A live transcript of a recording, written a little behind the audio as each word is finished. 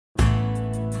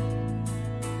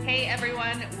Hey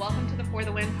everyone, welcome to the For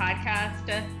the Win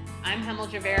podcast. I'm Hemel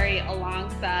Javeri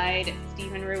alongside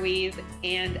Stephen Ruiz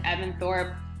and Evan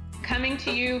Thorpe, coming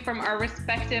to you from our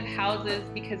respective houses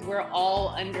because we're all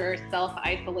under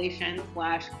self-isolation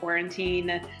 /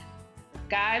 quarantine.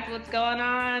 Guys, what's going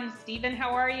on? Stephen, how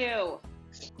are you?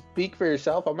 Speak for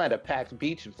yourself. I'm at a packed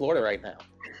beach in Florida right now.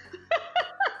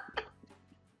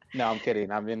 No, I'm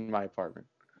kidding. I'm in my apartment.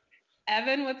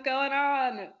 Evan, what's going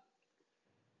on?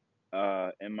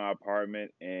 In my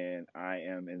apartment, and I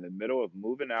am in the middle of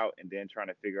moving out and then trying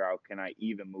to figure out, can I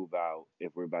even move out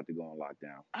if we're about to go on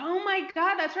lockdown? Oh my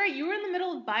God, that's right. You were in the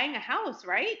middle of buying a house,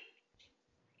 right?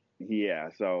 Yeah,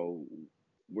 so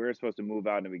we're supposed to move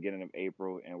out in the beginning of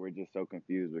April, and we're just so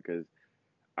confused because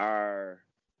our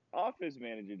office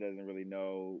manager doesn't really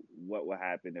know what will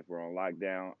happen if we're on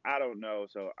lockdown. I don't know,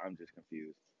 so I'm just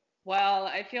confused. Well,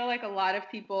 I feel like a lot of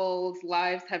people's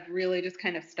lives have really just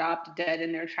kind of stopped dead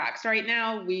in their tracks right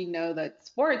now. We know that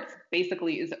sports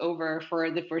basically is over for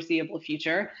the foreseeable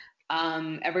future.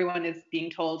 Everyone is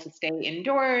being told to stay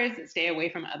indoors, stay away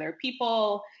from other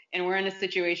people, and we're in a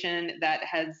situation that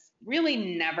has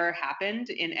really never happened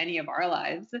in any of our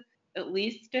lives, at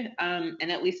least,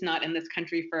 and at least not in this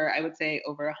country for, I would say,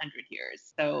 over 100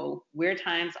 years. So weird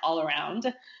times all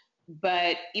around.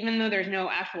 But even though there's no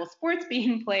actual sports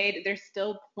being played, there's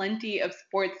still plenty of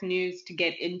sports news to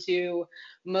get into.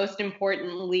 Most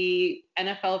importantly,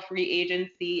 NFL free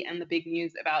agency and the big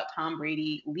news about Tom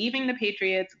Brady leaving the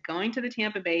Patriots, going to the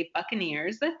Tampa Bay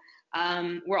Buccaneers.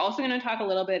 We're also going to talk a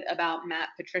little bit about Matt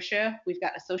Patricia. We've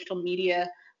got a social media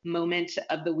moment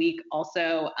of the week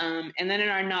also. And then in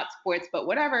our not sports, but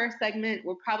whatever segment,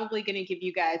 we're probably going to give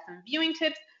you guys some viewing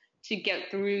tips to get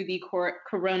through the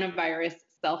coronavirus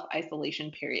self-isolation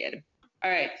period.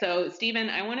 All right, so Stephen,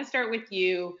 I want to start with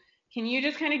you. Can you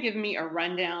just kind of give me a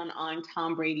rundown on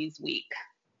Tom Brady's week?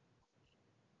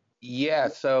 Yeah,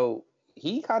 so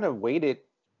he kind of waited,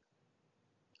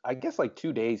 I guess, like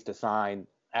 2 days to sign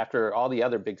after all the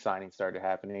other big signings started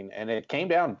happening. And it came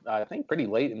down, I think, pretty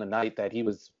late in the night that he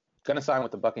was going to sign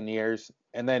with the Buccaneers.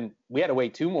 And then we had to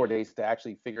wait 2 more days to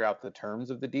actually figure out the terms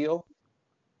of the deal.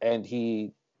 And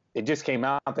it just came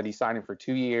out that he's signing for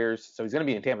 2 years, so he's going to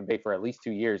be in Tampa Bay for at least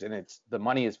 2 years, and the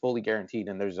money is fully guaranteed.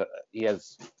 And he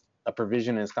has a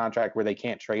provision in his contract where they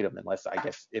can't trade him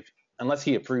unless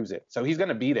he approves it. So he's going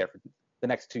to be there for the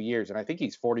next 2 years, and I think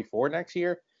he's 44 next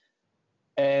year.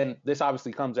 And this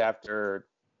obviously comes after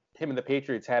him and the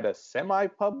Patriots had a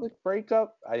semi-public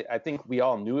breakup. I think we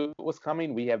all knew it was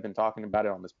coming. We have been talking about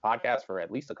it on this podcast for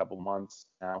at least a couple months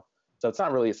now. So it's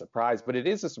not really a surprise, but it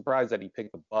is a surprise that he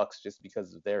picked the Bucs just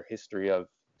because of their history of,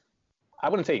 I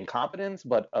wouldn't say incompetence,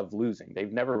 but of losing.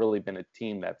 They've never really been a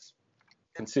team that's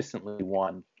consistently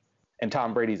won. And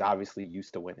Tom Brady's obviously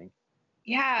used to winning.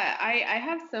 Yeah, I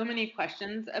have so many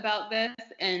questions about this.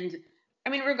 And I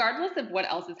mean, regardless of what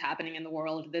else is happening in the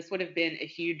world, this would have been a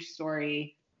huge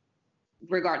story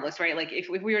regardless, right? Like if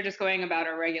we were just going about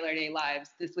our regular day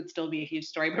lives, this would still be a huge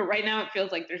story. But right now it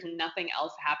feels like there's nothing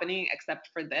else happening except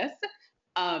for this,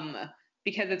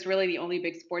 because it's really the only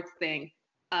big sports thing.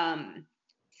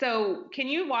 So can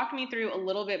you walk me through a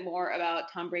little bit more about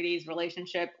Tom Brady's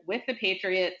relationship with the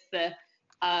Patriots,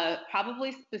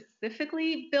 probably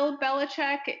specifically Bill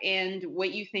Belichick, and what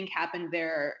you think happened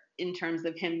there in terms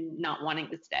of him not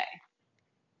wanting to stay?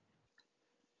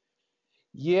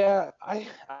 Yeah, I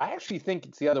actually think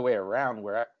it's the other way around,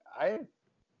 where I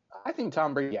think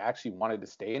Tom Brady actually wanted to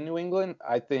stay in New England.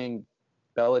 I think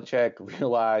Belichick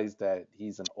realized that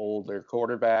he's an older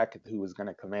quarterback who was going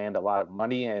to command a lot of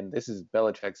money, and this is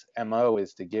Belichick's MO,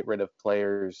 is to get rid of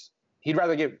players. He'd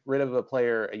rather get rid of a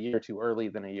player a year too early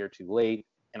than a year too late,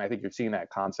 and I think you're seeing that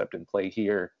concept in play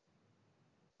here.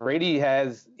 Brady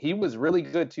he was really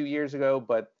good 2 years ago,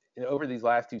 but over these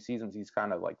last 2 seasons, he's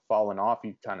kind of like fallen off.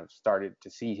 You kind of started to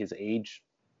see his age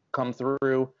come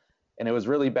through, and it was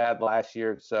really bad last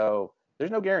year. So there's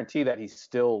no guarantee that he's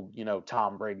still,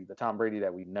 Tom Brady, the Tom Brady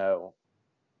that we know.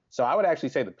 So I would actually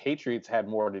say the Patriots had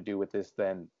more to do with this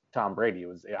than Tom Brady.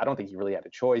 I don't think he really had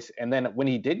a choice. And then when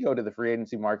he did go to the free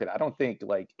agency market, I don't think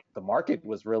like the market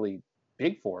was really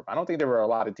big for him. I don't think there were a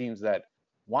lot of teams that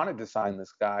wanted to sign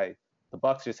this guy. The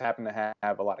Bucs just happened to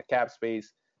have a lot of cap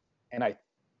space, and I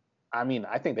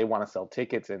think they want to sell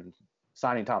tickets, and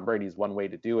signing Tom Brady is one way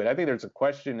to do it. I think there's a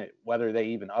question whether they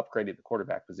even upgraded the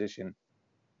quarterback position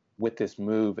with this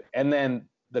move. And then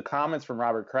the comments from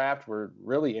Robert Kraft were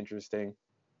really interesting.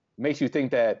 It makes you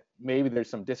think that maybe there's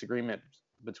some disagreement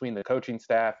between the coaching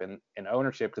staff and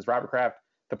ownership, because Robert Kraft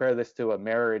compared this to a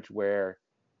marriage where,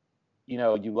 you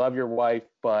love your wife,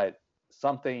 but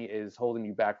something is holding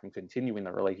you back from continuing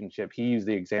the relationship. He used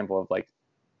the example of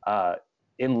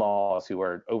in-laws who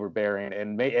are overbearing,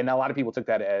 and a lot of people took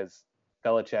that as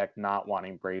Belichick not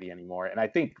wanting Brady anymore, and I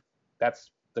think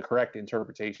that's the correct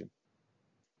interpretation.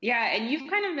 Yeah, and you've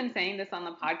kind of been saying this on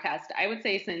the podcast. I would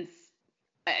say since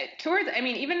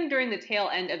even during the tail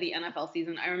end of the NFL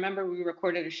season, I remember we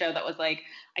recorded a show that was like,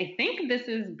 I think this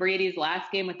is Brady's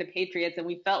last game with the Patriots, and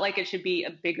we felt like it should be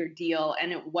a bigger deal,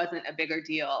 and it wasn't a bigger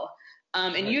deal.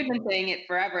 And you had been saying it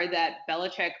forever that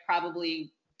Belichick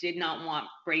probably did not want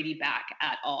Brady back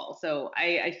at all. So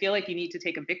I feel like you need to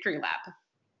take a victory lap.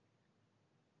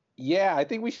 Yeah, I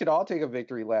think we should all take a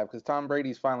victory lap because Tom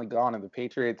Brady's finally gone, and the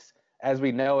Patriots, as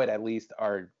we know it at least,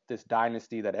 are this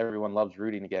dynasty that everyone loves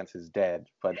rooting against is dead.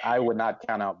 But I would not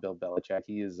count out Bill Belichick.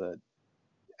 He is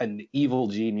an evil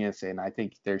genius, and I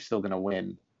think they're still going to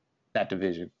win that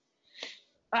division.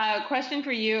 Question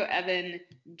for you, Evan.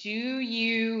 Do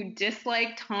you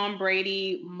dislike Tom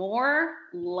Brady more,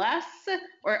 less,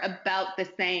 or about the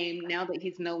same now that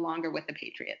he's no longer with the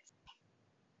Patriots?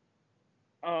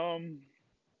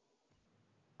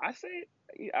 I say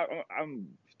I'm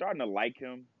starting to like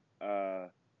him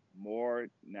more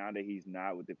now that he's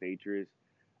not with the Patriots.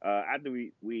 After the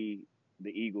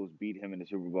Eagles beat him in the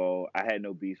Super Bowl, I had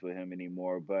no beef with him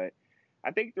anymore. But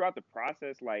I think throughout the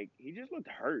process, like, he just looked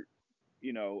hurt.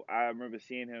 You know, I remember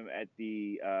seeing him at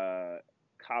the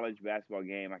college basketball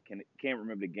game. I can't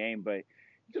remember the game, but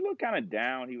he just looked kind of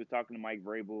down. He was talking to Mike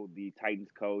Vrabel, the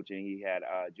Titans coach, and he had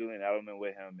Julian Edelman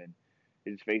with him, and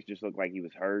his face just looked like he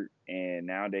was hurt. And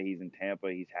now that he's in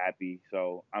Tampa, he's happy.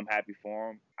 So I'm happy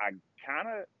for him.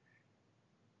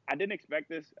 I didn't expect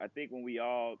this. I think when we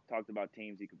all talked about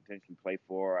teams he could potentially play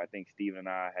for, I think Steve and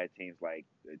I had teams like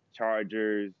the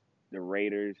Chargers, the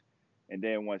Raiders. And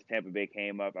then once Tampa Bay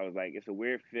came up, I was like, it's a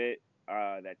weird fit.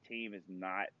 That team is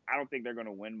not – I don't think they're going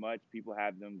to win much. People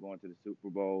have them going to the Super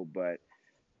Bowl. But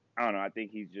I don't know. I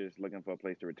think he's just looking for a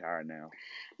place to retire now.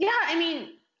 Yeah, I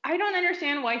mean, I don't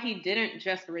understand why he didn't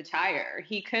just retire.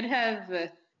 He could have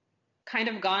kind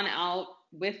of gone out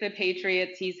with the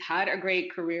Patriots. He's had a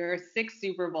great career, 6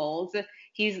 Super Bowls.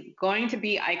 He's going to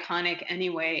be iconic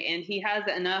anyway, and he has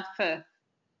enough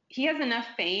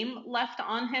fame left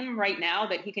on him right now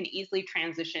that he can easily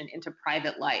transition into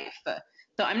private life.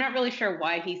 So I'm not really sure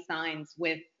why he signs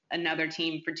with another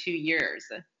team for 2 years.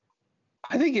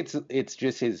 I think it's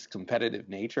just his competitive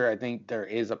nature. I think there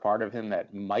is a part of him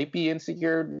that might be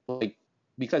insecure, like,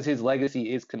 because his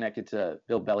legacy is connected to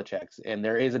Bill Belichick's, and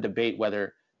there is a debate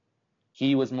whether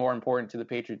he was more important to the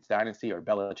Patriots dynasty or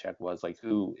Belichick was, like,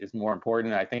 who is more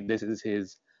important. I think this is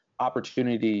his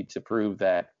opportunity to prove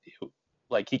that,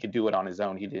 like, he could do it on his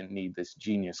own. He didn't need this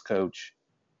genius coach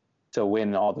to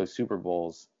win all those Super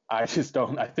Bowls. I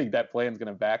think that plan's going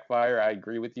to backfire. I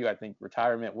agree with you. I think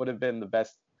retirement would have been the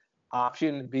best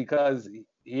option because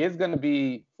he is going to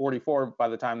be 44 by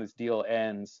the time this deal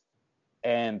ends.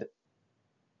 And,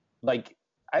 like,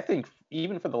 I think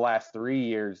even for the last 3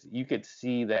 years, you could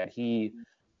see that he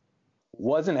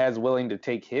wasn't as willing to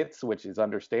take hits, which is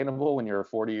understandable when you're a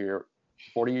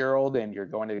 40-year-old and you're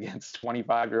going against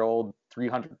 25-year-old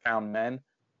 300-pound men.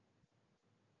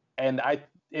 And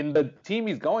in the team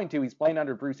he's going to, he's playing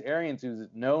under Bruce Arians, who's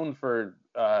known for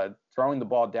throwing the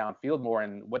ball downfield more.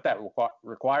 And what that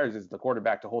requires is the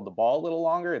quarterback to hold the ball a little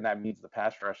longer, and that means the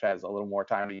pass rush has a little more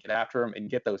time to get after him and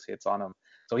get those hits on him.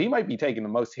 So he might be taking the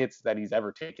most hits that he's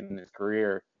ever taken in his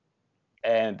career.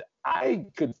 And I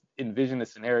could envision a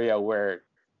scenario where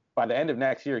by the end of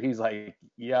next year, he's like,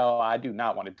 yo, I do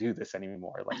not want to do this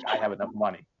anymore. Like, I have enough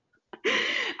money.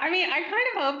 I mean, I kind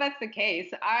of hope that's the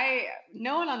case.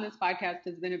 No one on this podcast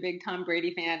has been a big Tom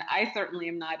Brady fan. I certainly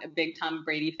am not a big Tom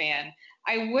Brady fan.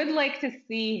 I would like to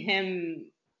see him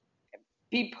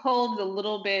be pulled a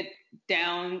little bit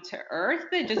down to earth,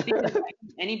 just because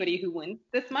anybody who wins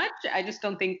this much, I just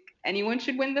don't think anyone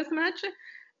should win this much.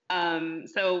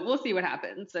 So we'll see what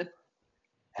happens.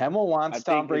 Hemmel wants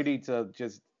Tom Brady to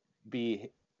just be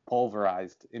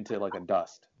pulverized into like a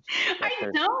dust. I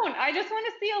don't. I just want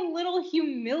to see a little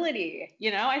humility.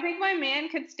 You know, I think my man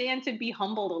could stand to be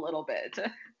humbled a little bit.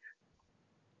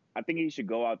 I think he should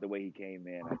go out the way he came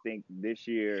in. I think this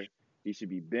year he should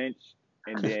be benched,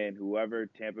 and then whoever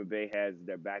Tampa Bay has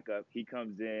their backup, he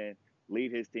comes in,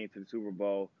 lead his team to the Super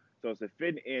Bowl. So it's a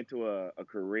fit into a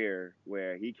career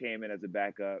where he came in as a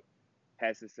backup,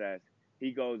 has success.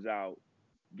 He goes out,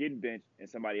 getting benched, and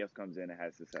somebody else comes in and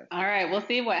has success. All right, we'll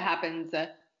see what happens.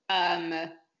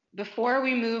 Before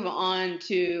we move on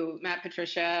to Matt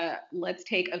Patricia, let's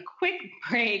take a quick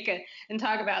break and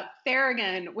talk about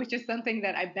Theragun, which is something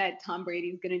that I bet Tom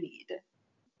Brady's going to need.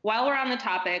 While we're on the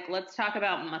topic, let's talk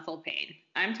about muscle pain.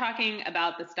 I'm talking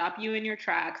about the stop you in your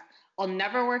tracks I'll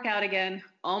never work out again.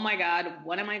 Oh my God,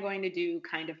 what am I going to do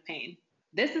kind of pain.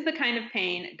 This is the kind of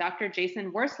pain Dr.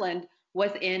 Jason Worsland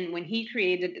was in when he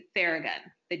created Theragun,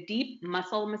 the deep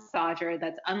muscle massager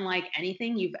that's unlike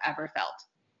anything you've ever felt.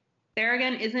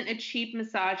 Theragun isn't a cheap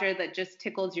massager that just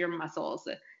tickles your muscles.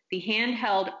 The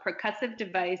handheld percussive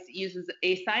device uses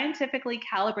a scientifically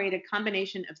calibrated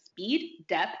combination of speed,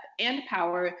 depth, and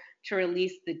power to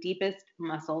release the deepest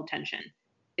muscle tension.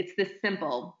 It's this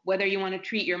simple. Whether you want to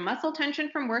treat your muscle tension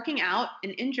from working out,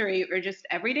 an injury, or just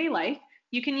everyday life,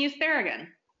 you can use Theragun.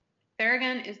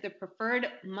 Theragun is the preferred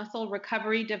muscle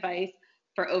recovery device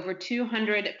for over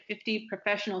 250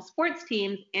 professional sports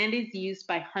teams and is used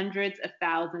by hundreds of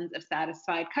thousands of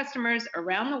satisfied customers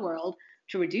around the world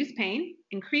to reduce pain,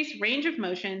 increase range of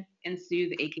motion, and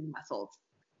soothe aching muscles.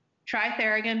 Try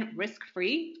Theragun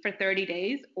risk-free for 30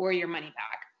 days or your money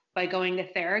back by going to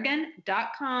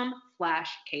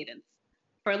Theragun.com/cadence.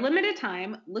 For a limited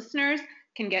time, listeners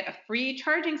can get a free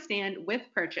charging stand with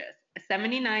purchase, a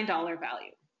 $79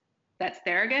 value. That's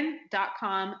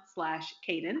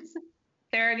Theragun.com/cadence.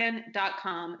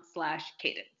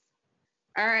 Theragun.com/cadence.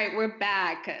 All right, we're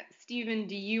back. Steven,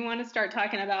 do you want to start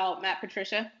talking about Matt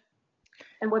Patricia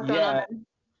and what's going on?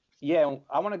 Yeah,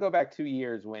 I want to go back 2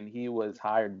 years when he was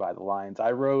hired by the Lions.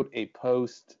 I wrote a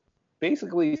post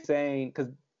basically saying,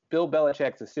 because Bill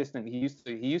Belichick's assistant, he used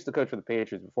to coach for the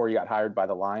Patriots before he got hired by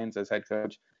the Lions as head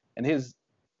coach, and his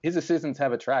assistants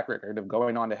have a track record of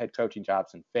going on to head coaching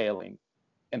jobs and failing.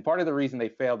 And part of the reason they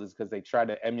failed is because they tried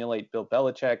to emulate Bill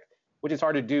Belichick, which is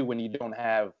hard to do when you don't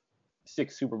have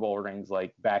 6 Super Bowl rings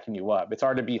like backing you up. It's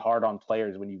hard to be hard on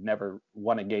players when you've never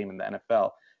won a game in the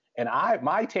NFL. And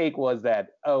my take was that,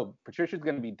 Patricia's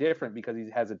going to be different because he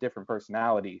has a different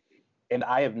personality. And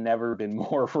I have never been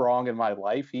more wrong in my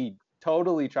life. He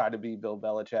totally tried to be Bill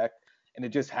Belichick, and it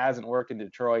just hasn't worked in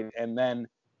Detroit. And then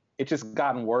it's just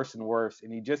gotten worse and worse.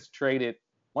 And he just traded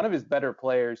one of his better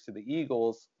players to the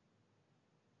Eagles.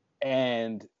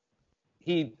 And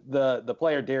the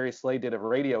player Darius Slay did a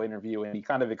radio interview, and he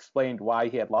kind of explained why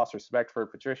he had lost respect for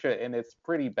Patricia, and it's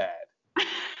pretty bad.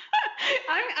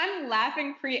 I'm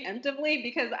laughing preemptively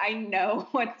because I know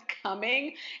what's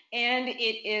coming, and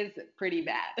it is pretty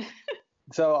bad.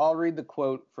 So I'll read the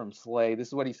quote from Slay. This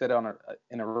is what he said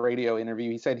in a radio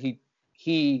interview. He said he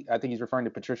I think he's referring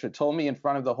to Patricia, told me in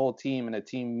front of the whole team in a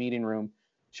team meeting room,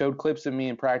 showed clips of me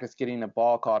in practice getting a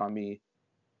ball caught on me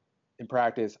in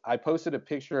practice. I posted a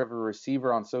picture of a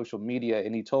receiver on social media,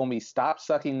 and he told me, stop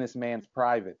sucking this man's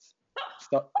privates.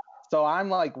 So I'm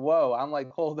like, whoa. I'm like,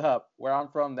 hold up. Where I'm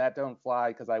from, that don't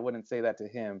fly, because I wouldn't say that to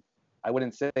him. I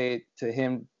wouldn't say it to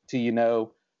him to,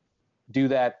 do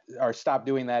that or stop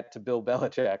doing that to Bill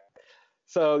Belichick.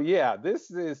 So, yeah,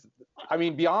 this is,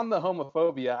 beyond the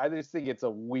homophobia, I just think it's a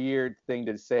weird thing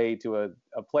to say to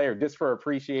a player just for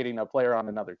appreciating a player on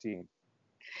another team.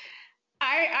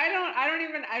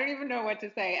 I don't even know what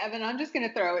to say. Evan, I'm just going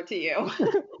to throw it to you.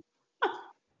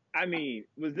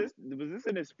 Was this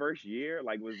in his first year?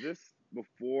 Like, was this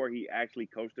before he actually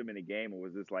coached him in a game, or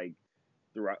was this like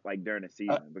throughout, like during the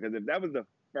season? Because if that was the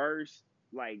first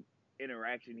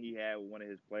interaction he had with one of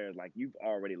his players, you've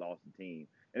already lost the team,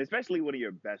 and especially one of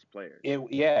your best players.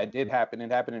 It did happen.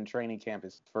 It happened in training camp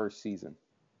his first season.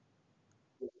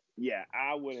 Yeah,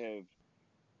 I would have.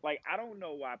 I don't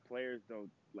know why players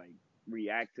don't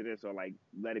react to this or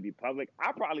let it be public.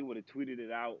 I probably would have tweeted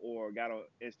it out or got on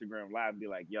Instagram Live and be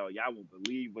like, yo, y'all won't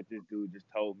believe what this dude just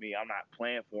told me. I'm not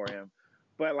playing for him.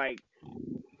 But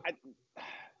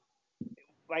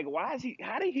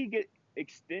how did he get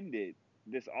extended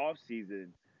this offseason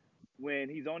when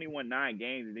he's only won 9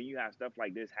 games, and then you have stuff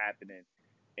like this happening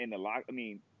in the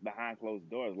behind closed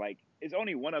doors? It's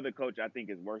only one other coach I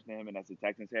think is worse than him, and that's the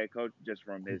Texans head coach, just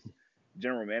from his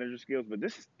general manager skills. But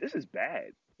this is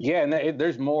bad. Yeah, and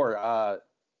there's more. A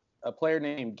player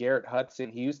named Garrett Hudson,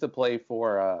 he used to play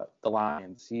for the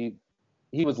Lions. He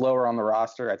was lower on the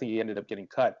roster. I think he ended up getting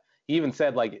cut. He even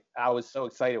said, I was so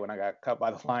excited when I got cut by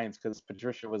the Lions because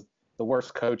Patricia was the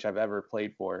worst coach I've ever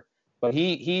played for. But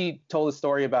he told a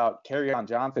story about Kerryon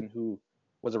Johnson, who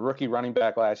was a rookie running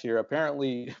back last year.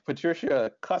 Apparently,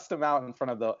 Patricia cussed him out in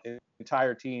front of the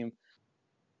entire team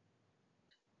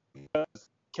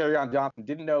because Kerryon Johnson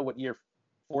didn't know what year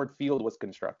Ford Field was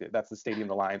constructed. That's the stadium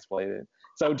the Lions played in.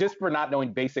 So just for not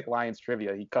knowing basic Lions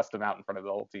trivia, he cussed him out in front of the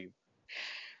whole team.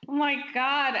 Oh my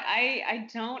God, I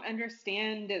don't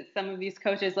understand some of these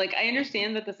coaches. I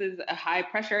understand that this is a high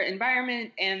pressure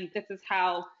environment and this is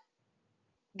how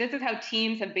this is how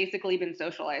teams have basically been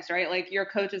socialized, right? Like your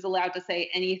coach is allowed to say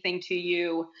anything to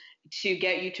you to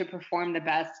get you to perform the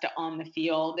best on the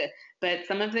field. But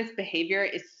some of this behavior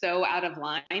is so out of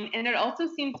line. And it also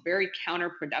seems very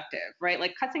counterproductive, right?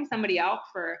 Like cussing somebody out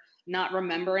for not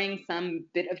remembering some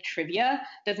bit of trivia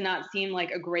does not seem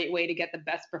like a great way to get the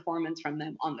best performance from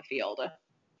them on the field.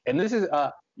 And this is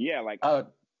Yeah, like go ahead,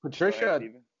 Patricia.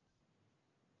 Steven.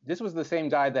 This was the same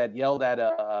guy that yelled at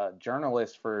a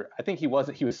journalist for, I think he was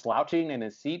slouching in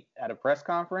his seat at a press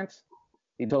conference.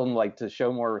 He told him like to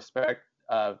show more respect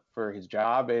for his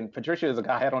job. And Patricia is a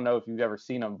guy, I don't know if you've ever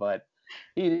seen him, but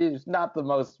he is not the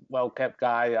most well kept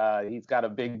guy. He's got a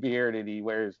big beard and he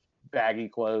wears baggy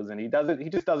clothes, and he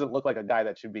just doesn't look like a guy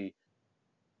that should be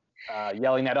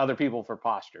yelling at other people for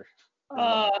posture.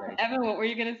 Evan, what were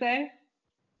you gonna say?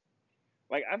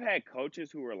 Like I've had coaches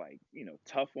who were like,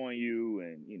 tough on you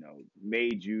and,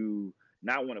 made you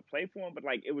not want to play for him, but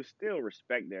like it was still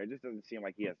respect there. It just doesn't seem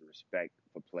like he has the respect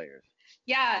for players.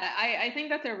 Yeah, I think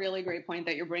that's a really great point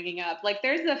that you're bringing up. Like,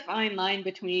 there's a fine line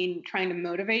between trying to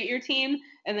motivate your team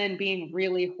and then being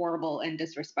really horrible and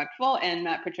disrespectful. And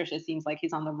Matt Patricia seems like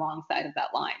he's on the wrong side of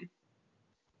that line.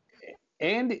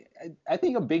 And I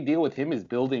think a big deal with him is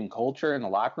building culture in the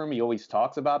locker room. He always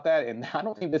talks about that. And I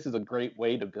don't think this is a great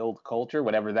way to build culture,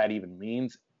 whatever that even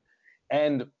means.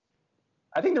 And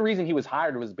I think the reason he was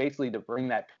hired was basically to bring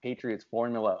that Patriots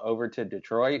formula over to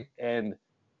Detroit. And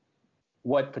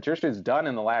what Patricia's done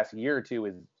in the last year or two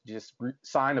is just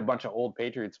sign a bunch of old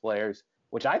Patriots players,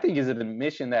 which I think is an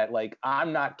admission that, like,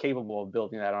 I'm not capable of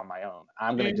building that on my own.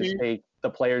 I'm going to just take the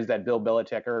players that Bill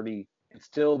Belichick already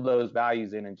instilled those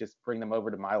values in and just bring them over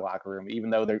to my locker room, even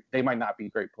though they might not be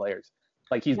great players.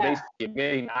 Like, he's basically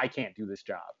admitting, I can't do this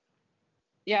job.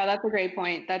 Yeah, that's a great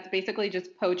point. That's basically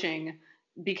just poaching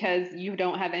because you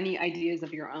don't have any ideas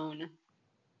of your own.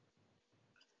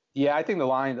 Yeah, I think the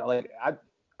line, like,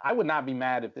 I would not be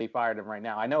mad if they fired him right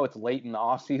now. I know it's late in the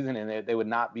offseason and they would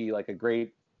not be like a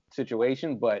great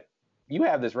situation, but you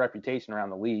have this reputation around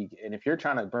the league, and if you're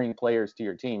trying to bring players to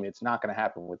your team, it's not going to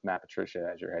happen with Matt Patricia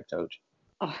as your head coach.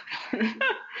 Oh,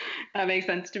 that makes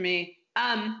sense to me.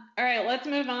 All right, let's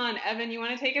move on. Evan, you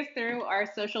want to take us through our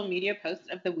social media post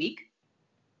of the week?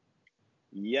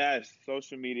 Yes,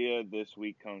 social media this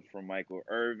week comes from Michael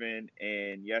Irvin,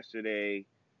 and yesterday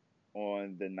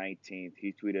on the 19th,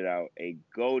 he tweeted out a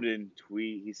golden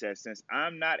tweet. He said, "Since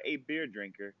I'm not a beer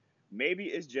drinker, maybe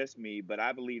it's just me, but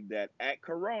I believe that at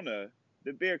Corona,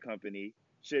 the beer company,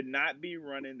 should not be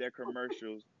running their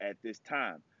commercials at this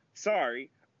time. Sorry,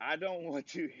 I don't want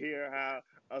to hear how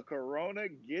a Corona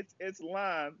gets its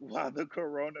lime while the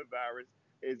coronavirus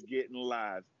is getting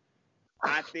lives."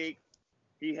 I think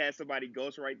he had somebody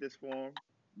ghostwrite this for him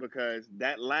because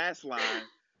that last line,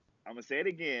 I'm going to say it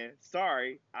again.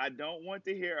 Sorry, I don't want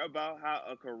to hear about how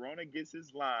a Corona gets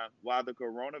his lime while the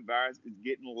coronavirus is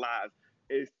getting lives.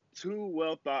 It's too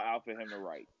well thought out for him to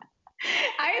write.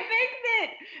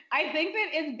 I think that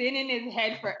it's been in his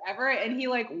head forever, and he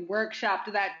like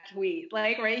workshopped that tweet.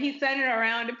 Like, right, he sent it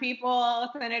around to people,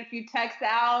 sent a few texts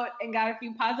out, and got a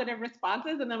few positive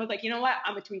responses, and then was like, you know what,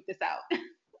 I'm gonna tweet this out.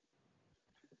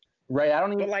 Right. I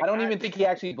don't even think he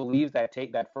actually believes that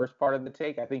first part of the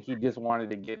take. I think he just wanted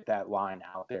to get that line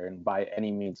out there, and by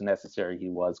any means necessary, he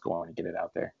was going to get it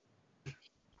out there.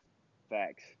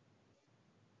 Facts.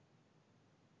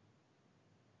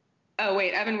 Oh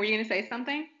wait, Evan, were you gonna say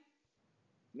something?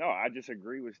 No, I just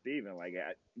agree with Steven. Like,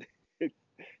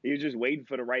 he was just waiting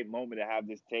for the right moment to have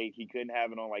this take. He couldn't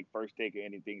have it on like First Take or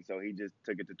anything, so he just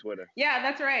took it to Twitter. Yeah,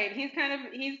 that's right. He's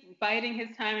biding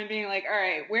his time and being like, all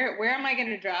right, where am I going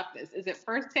to drop this? Is it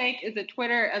First Take? Is it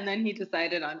Twitter? And then he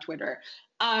decided on Twitter.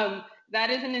 That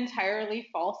is an entirely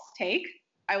false take.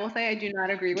 I will say I do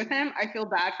not agree with him. I feel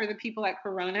bad for the people at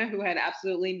Corona who had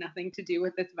absolutely nothing to do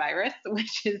with this virus,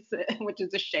 which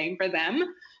is a shame for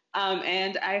them.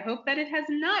 And I hope that it has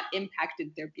not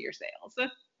impacted their beer sales.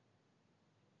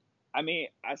 I mean,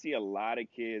 I see a lot of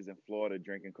kids in Florida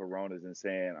drinking Coronas and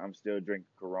saying, I'm still drinking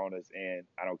Coronas and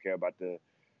I don't care about the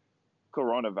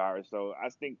coronavirus. So I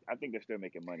think they're still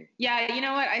making money. Yeah, you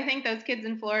know what? I think those kids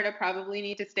in Florida probably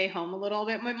need to stay home a little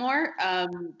bit more.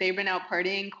 They've been out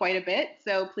partying quite a bit,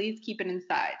 so please keep it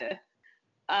inside.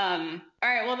 All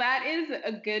right, well, that is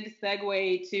a good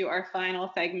segue to our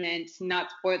final segment, not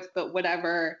sports, but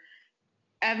whatever.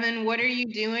 Evan, what are you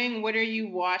doing? What are you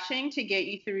watching to get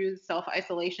you through the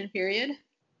self-isolation period?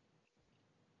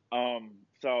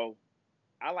 So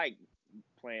I like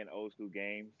playing old school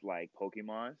games like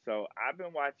Pokemon. So I've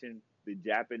been watching the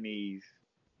Japanese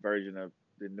version of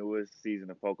the newest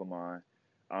season of Pokemon.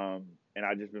 And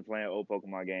I've just been playing old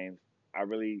Pokemon games. I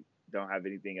really don't have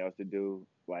anything else to do.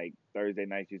 like Thursday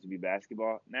nights used to be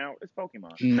basketball. Now it's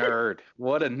Pokemon. Nerd.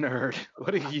 What a nerd.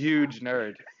 What a huge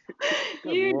nerd.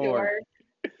 You dork.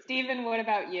 Steven, what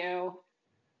about you?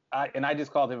 I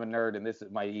just called him a nerd, and this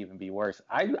might even be worse.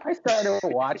 I started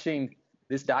watching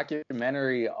this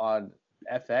documentary on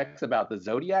FX about the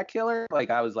Zodiac killer. Like,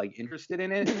 I was like interested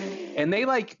in it, and they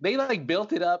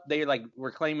built it up. They like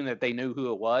were claiming that they knew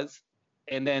who it was,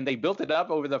 and then they built it up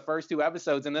over the first 2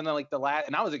 episodes, and then like the last,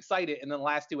 and I was excited. And then the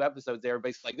last 2 episodes, they were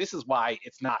basically like, "This is why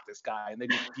it's not this guy," and they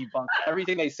just debunked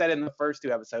everything they said in the first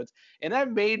 2 episodes, and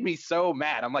that made me so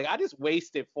mad. I'm like, I just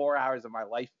wasted 4 hours of my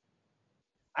life.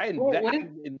 I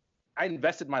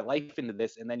invested my life into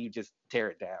this, and then you just tear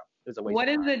it down. It was a waste. What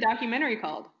is the documentary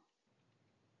called?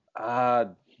 I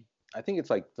think it's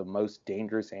like The Most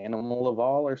Dangerous Animal of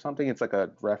All or something. It's like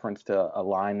a reference to a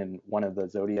line in one of the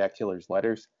Zodiac killer's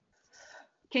letters.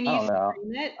 Can you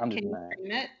stream it? Can you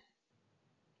stream it?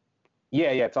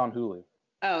 Yeah, it's on Hulu.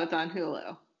 Oh, it's on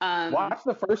Hulu. Watch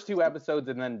the first 2 episodes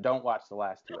and then don't watch the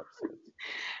last 2 episodes.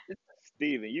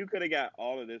 Steven, you could have got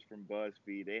all of this from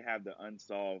BuzzFeed. They have the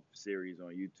Unsolved series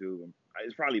on YouTube, and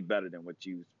it's probably better than what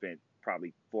you spent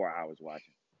probably 4 hours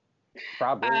watching.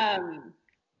 Probably.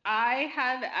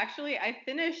 I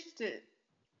finished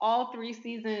all 3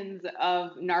 seasons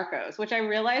of Narcos, which I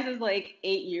realize is like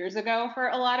 8 years ago for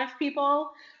a lot of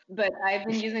people, but I've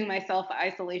been using my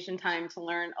self-isolation time to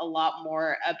learn a lot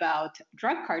more about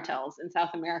drug cartels in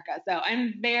South America. So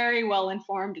I'm very well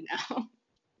informed now.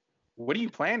 What are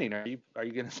you planning? Are you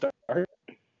going to start? I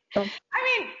mean,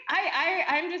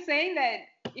 I'm just saying that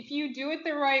if you do it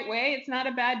the right way, it's not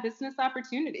a bad business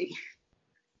opportunity.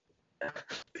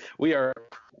 We are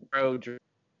pro drug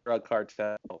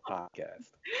cartel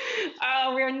podcast.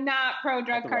 Oh, we're not pro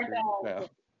drug cartel. No.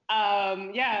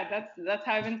 Yeah, that's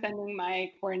how I've been spending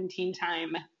my quarantine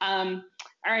time.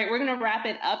 All right, we're going to wrap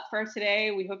it up for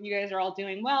today. We hope you guys are all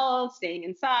doing well, staying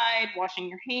inside, washing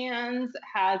your hands,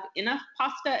 have enough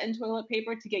pasta and toilet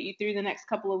paper to get you through the next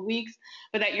couple of weeks,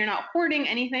 but that you're not hoarding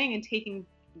anything and taking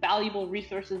valuable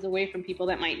resources away from people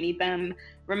that might need them.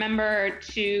 Remember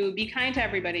to be kind to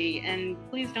everybody, and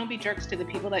please don't be jerks to the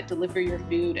people that deliver your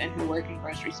food and who work in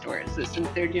grocery stores, since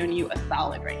they're doing you a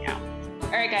solid right now.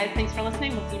 All right, guys, thanks for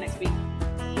listening. We'll see you next week.